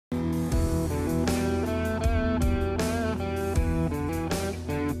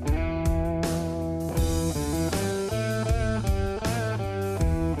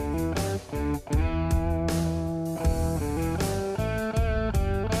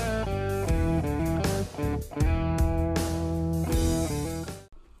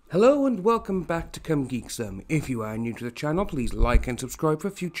Hello and welcome back to Come Geek Some. If you are new to the channel, please like and subscribe for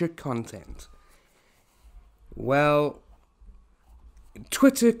future content. Well,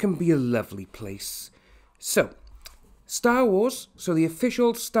 Twitter can be a lovely place. So, the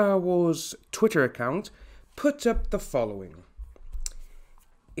official Star Wars Twitter account put up the following.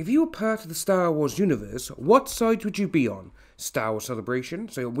 If you were part of the Star Wars universe, what side would you be on? Star Wars Celebration,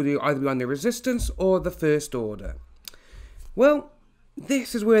 so would you either be on the Resistance or the First Order? Well,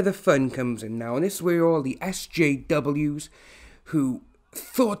 this is where the fun comes in now, and this is where all the SJWs who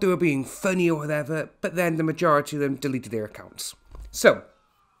thought they were being funny or whatever, but then the majority of them deleted their accounts. So,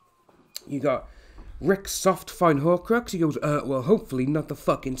 you got Rick Softfine Horcrux, he goes, well, hopefully not the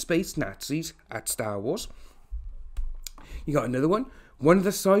fucking space Nazis at Star Wars. You got another one. One of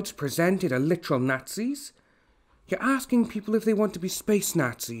the sites presented a literal Nazis. You're asking people if they want to be space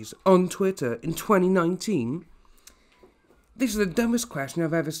Nazis on Twitter in 2019? This is the dumbest question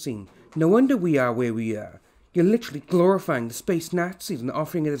I've ever seen. No wonder we are where we are. You're literally glorifying the space Nazis and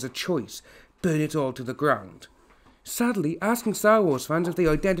offering it as a choice. Burn it all to the ground. Sadly, asking Star Wars fans if they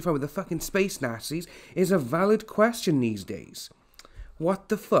identify with the fucking space Nazis is a valid question these days. What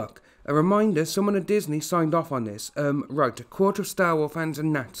the fuck? A reminder, someone at Disney signed off on this. Right, a quarter of Star Wars fans are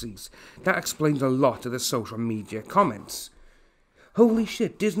Nazis. That explains a lot of the social media comments. Holy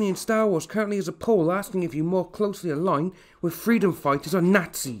shit, Disney and Star Wars currently has a poll asking if you more closely align with freedom fighters or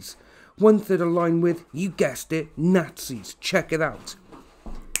Nazis. 1/3 align with, you guessed it, Nazis. Check it out.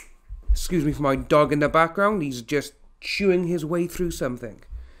 Excuse me for my dog in the background, he's just chewing his way through something.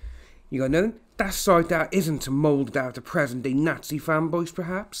 You got nothing? That site that isn't moulded out of present-day Nazi fanboys,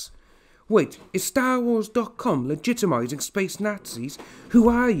 perhaps? Wait, is StarWars.com legitimizing space Nazis? Who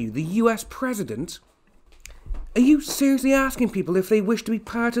are you, the US President? Are you seriously asking people if they wish to be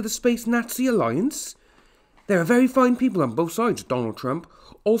part of the Space Nazi Alliance? There are very fine people on both sides, Donald Trump.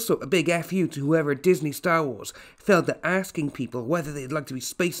 Also, a big FU to whoever at Disney Star Wars felt that asking people whether they'd like to be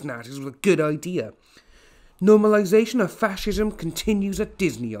space Nazis was a good idea. Normalization of fascism continues at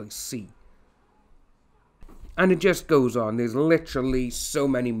Disney, I see. And it just goes on. There's literally so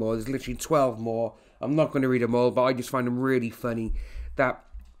many more. There's literally 12 more. I'm not going to read them all, but I just find them really funny that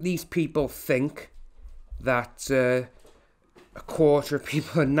these people think that a quarter of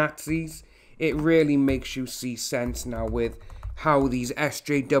people are Nazis. It really makes you see sense now with how these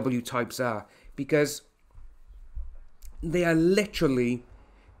SJW types are, because they are literally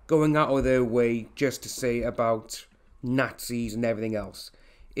going out of their way just to say about Nazis and everything else.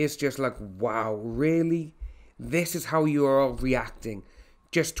 It's just like, wow, really? This is how you are all reacting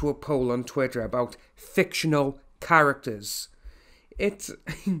just to a poll on Twitter about fictional characters. It's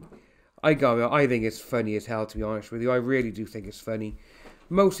I think it's funny as hell, to be honest with you. I really do think it's funny.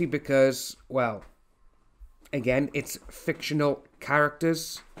 Mostly because, well, again, it's fictional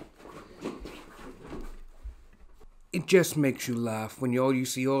characters. It just makes you laugh when you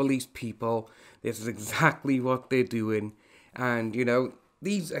see all these people. This is exactly what they're doing. And, you know,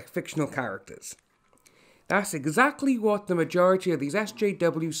 these are fictional characters. That's exactly what the majority of these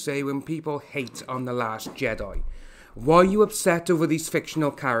SJWs say when people hate on The Last Jedi. Why are you upset over these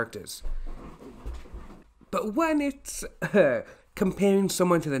fictional characters? But when it's comparing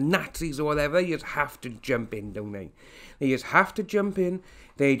someone to the Nazis or whatever, you just have to jump in, don't they? They just have to jump in.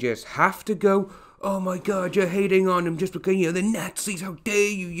 They just have to go, oh my god, you're hating on them just because, the Nazis, how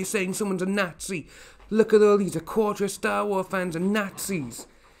dare you? You're saying someone's a Nazi. Look at all these, a quarter of Star Wars fans are Nazis.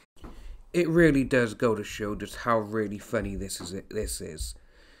 It really does go to show just how really funny this is.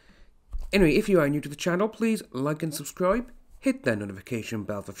 Anyway, if you are new to the channel, please like and subscribe, hit that notification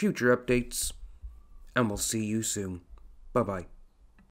bell for future updates, and we'll see you soon. Bye-bye.